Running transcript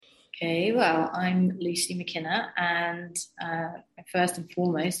Okay, well, I'm Lucy McKinna, and first and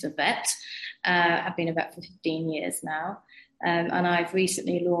foremost, a vet. I've been a vet for 15 years now, and I've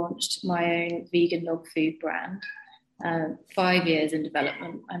recently launched my own vegan dog food brand. 5 years in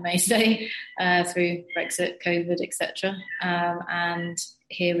development, I may say, through Brexit, COVID, etc. And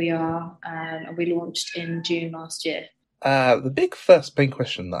here we are, and we launched in June last year. The first main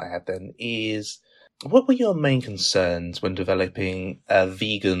question that I had then is, what were your main concerns when developing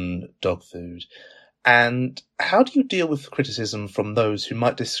vegan dog food? And how do you deal with criticism from those who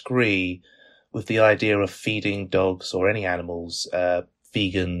might disagree with the idea of feeding dogs or any animals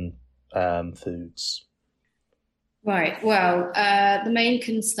vegan foods? Right. Well, the main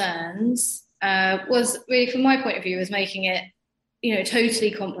concerns was really, from my point of view, was making it,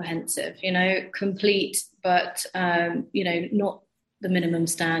 totally comprehensive, complete, but, not the minimum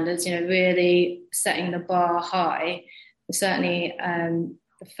standards, really setting the bar high. Certainly,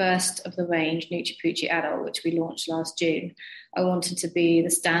 the first of the range, Noochy Poochy Adult, which we launched last June, I wanted to be the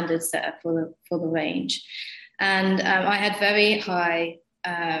standard setter for the range. And I had very high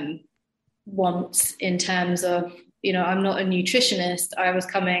wants in terms of, I'm not a nutritionist. I was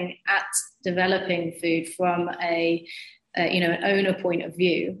coming at developing food from an owner point of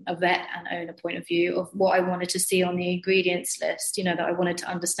view, a vet and owner point of view of what I wanted to see on the ingredients list, that I wanted to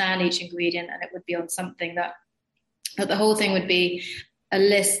understand each ingredient, and it would be on something that the whole thing would be a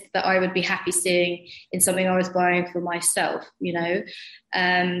list that I would be happy seeing in something I was buying for myself,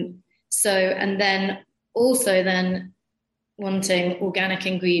 and then also then wanting organic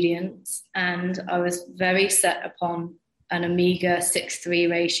ingredients, and I was very set upon an omega-6-3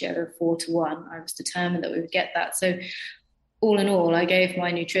 ratio of 4:1. I was determined that we would get that. So all in all, I gave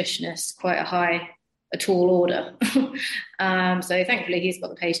my nutritionist quite a tall order. So thankfully he's got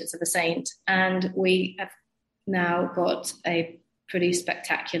the patience of a saint, and we have now got a pretty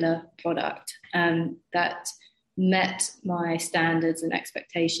spectacular product that met my standards and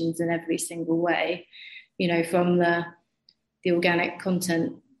expectations in every single way, from the organic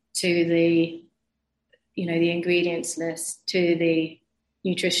content to the ingredients list to the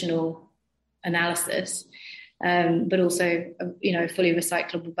nutritional analysis, but also a fully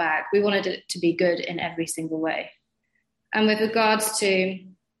recyclable bag. We wanted it to be good in every single way. And with regards to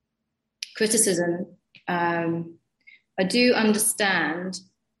criticism, I do understand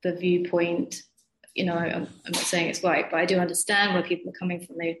the viewpoint. I'm not saying it's right, but I do understand where people are coming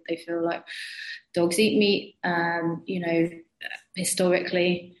from. They feel like dogs eat meat,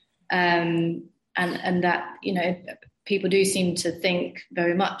 historically, and that, people do seem to think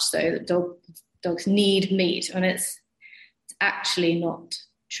very much so that dogs need meat, and it's actually not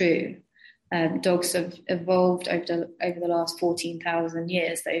true. Dogs have evolved over the last 14,000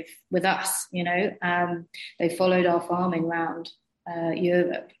 years. With us, they followed our farming around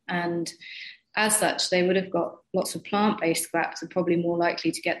Europe, and as such, they would have got lots of plant-based scraps, and probably more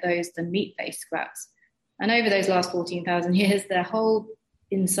likely to get those than meat-based scraps. And over those last 14,000 years, their whole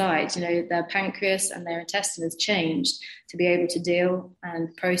inside, their pancreas and their intestine has changed to be able to deal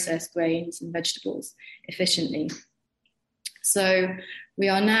and process grains and vegetables efficiently. So we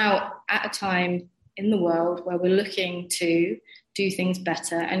are now at a time in the world where we're looking to do things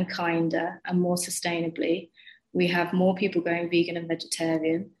better and kinder and more sustainably. We have more people going vegan and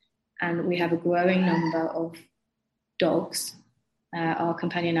vegetarian, and we have a growing number of dogs, our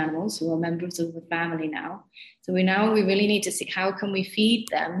companion animals, who are members of the family now. So we really need to see how can we feed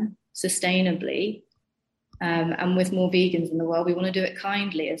them sustainably, and with more vegans in the world, we want to do it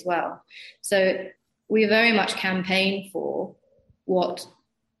kindly as well. So we very much campaign for what,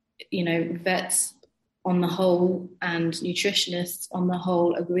 vets on the whole and nutritionists on the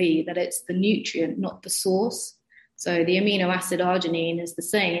whole agree, that it's the nutrient, not the source. So the amino acid arginine is the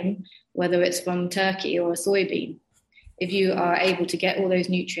same, whether it's from turkey or a soybean. If you are able to get all those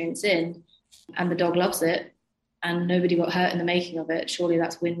nutrients in and the dog loves it and nobody got hurt in the making of it, surely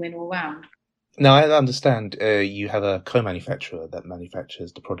that's win-win all round. Now, I understand you have a co-manufacturer that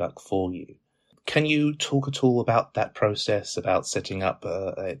manufactures the product for you. Can you talk at all about that process, about setting up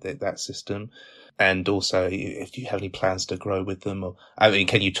that system? And also, if you have any plans to grow with them?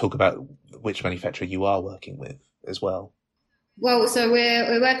 Can you talk about which manufacturer you are working with as well? Well, so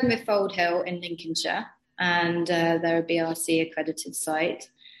we're working with Fold Hill in Lincolnshire, and they're a BRC accredited site,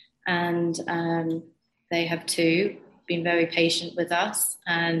 and they have too been very patient with us,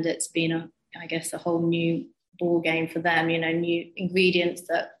 and it's been a whole new ball game for them, new ingredients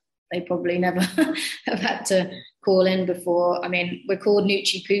that they probably never have had to call in before. I mean, we're called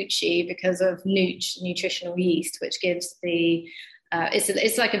Noochy Poochy because of nooch, nutritional yeast, which gives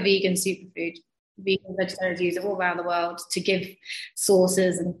it's like a vegan superfood vegan vegetarians use it all around the world to give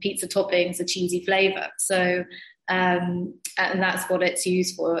sauces and pizza toppings a cheesy flavour. So, and that's what it's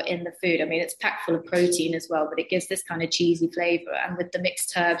used for in the food. I mean, it's packed full of protein as well, but it gives this kind of cheesy flavour. And with the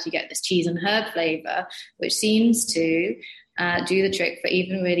mixed herbs, you get this cheese and herb flavour, which seems to do the trick for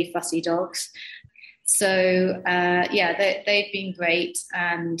even really fussy dogs. So, they've been great,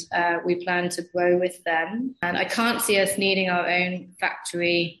 and we plan to grow with them. And I can't see us needing our own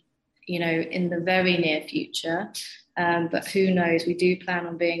factory, in the very near future. But who knows? We do plan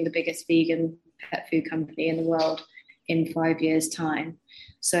on being the biggest vegan pet food company in the world in 5 years' time.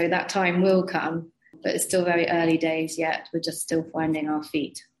 So that time will come, but it's still very early days yet. We're just still finding our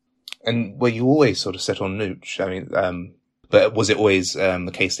feet. And were you always sort of set on Nooch? I mean, but was it always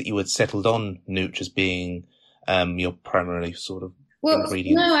the case that you had settled on Nooch as being your primarily sort of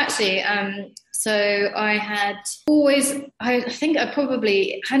ingredient? No, actually. So I had always, I think I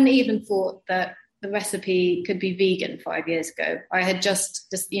probably hadn't even thought that the recipe could be vegan 5 years ago. I had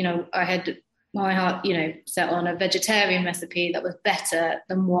just I had my heart, set on a vegetarian recipe that was better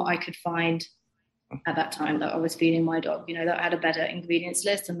than what I could find at that time that I was feeding my dog, that I had a better ingredients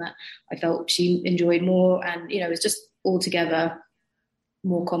list and that I felt she enjoyed more. And, it was just altogether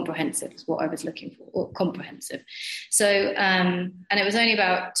more comprehensive is what I was looking for, or comprehensive. So, and it was only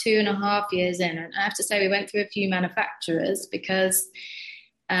about 2.5 years in. And I have to say we went through a few manufacturers because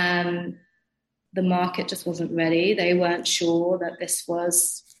the market just wasn't ready. They weren't sure that this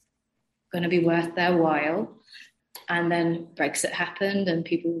was going to be worth their while. And then Brexit happened and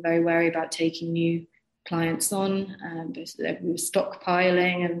people were very wary about taking new clients on. We were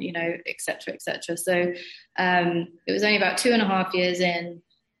stockpiling and, et cetera, et cetera. So it was only about 2.5 years in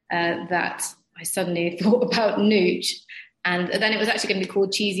that I suddenly thought about Nooch. And then it was actually going to be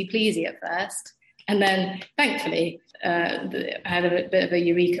called Cheesy Pleasy at first. And then thankfully I had a bit of a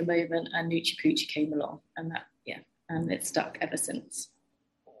eureka moment and Noochy Poochy came along. And and it's stuck ever since.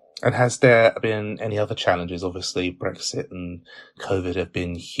 And has there been any other challenges? Obviously, Brexit and COVID have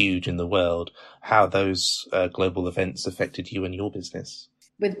been huge in the world. How those global events affected you and your business?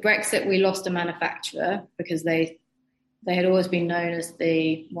 With Brexit, we lost a manufacturer because they had always been known as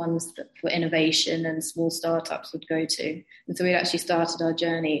the ones that for innovation and small startups would go to. And so we'd actually started our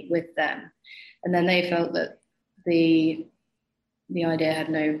journey with them. And then they felt that the idea had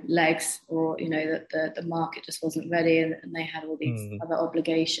no legs, or that the market just wasn't ready, and they had all these other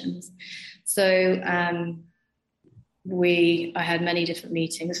obligations. So I had many different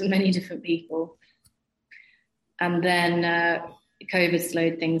meetings with many different people, and then COVID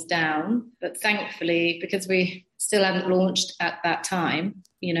slowed things down. But thankfully, because we still hadn't launched at that time,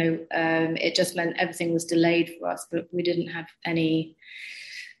 it just meant everything was delayed for us. But we didn't have any.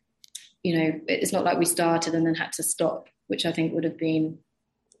 It's not like we started and then had to stop, which I think would have been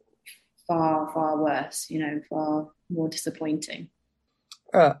far, far worse, far more disappointing.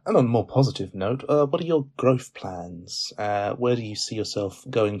 And on a more positive note, what are your growth plans? Where do you see yourself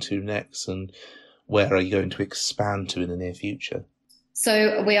going to next, and where are you going to expand to in the near future?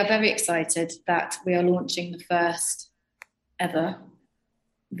 So we are very excited that we are launching the first ever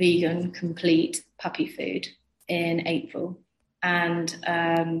vegan complete puppy food in April. And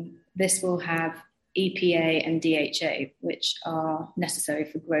this will have EPA and DHA, which are necessary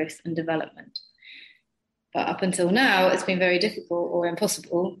for growth and development. But up until now, it's been very difficult or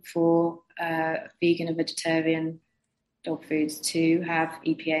impossible for vegan and vegetarian dog foods to have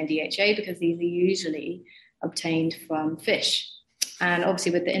EPA and DHA because these are usually obtained from fish. And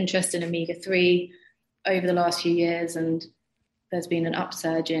obviously with the interest in omega-3 over the last few years, and there's been an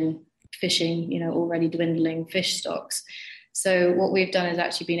upsurge in fishing, already dwindling fish stocks. So what we've done is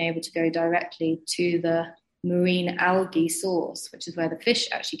actually been able to go directly to the marine algae source, which is where the fish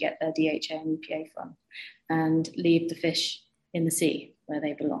actually get their DHA and EPA from, and leave the fish in the sea where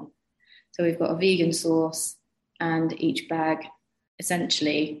they belong. So we've got a vegan source, and each bag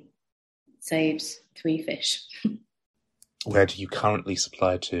essentially saves 3 fish. Where do you currently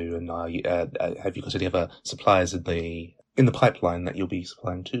supply to, and have you got any other suppliers in the pipeline that you'll be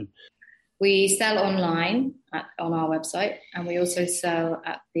supplying to? We sell online on our website, and we also sell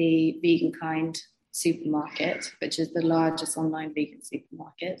at the Vegan Kind supermarket, which is the largest online vegan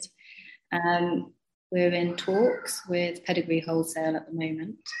supermarket. We're in talks with Pedigree Wholesale at the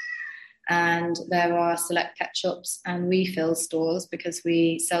moment, and there are select pet shops and refill stores because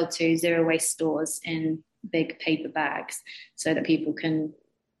we sell to zero waste stores in big paper bags so that people can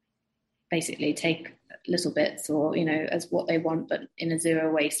basically take little bits or, as what they want, but in a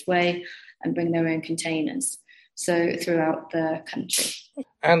zero waste way, and bring their own containers. So throughout the country.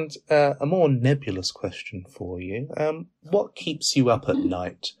 And a more nebulous question for you. What keeps you up at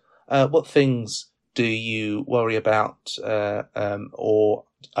night? What things do you worry about, or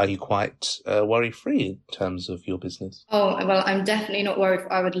are you quite worry-free in terms of your business? Oh, well, I'm definitely not worried.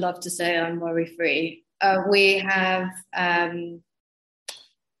 I would love to say I'm worry-free. We have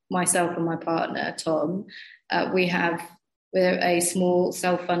myself and my partner, Tom. We're a small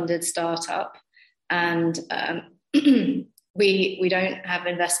self-funded startup, and we don't have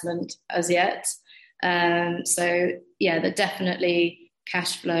investment as yet. So yeah, that definitely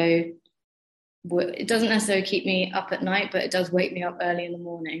cash flow. It doesn't necessarily keep me up at night, but it does wake me up early in the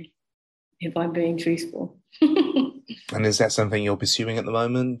morning, if I'm being truthful. And is that something you're pursuing at the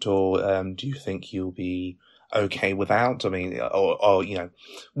moment, or do you think you'll be okay without? I mean, or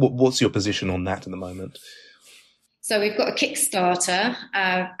what's your position on that at the moment? So we've got a Kickstarter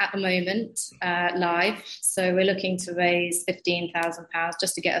at the moment live. So we're looking to raise £15,000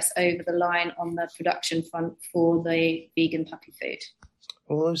 just to get us over the line on the production front for the vegan puppy food.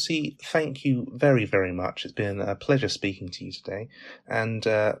 Well, Lucy, thank you very, very much. It's been a pleasure speaking to you today, and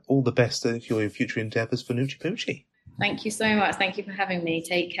all the best for your future endeavours for Noochy Poochy. Thank you so much. Thank you for having me.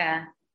 Take care.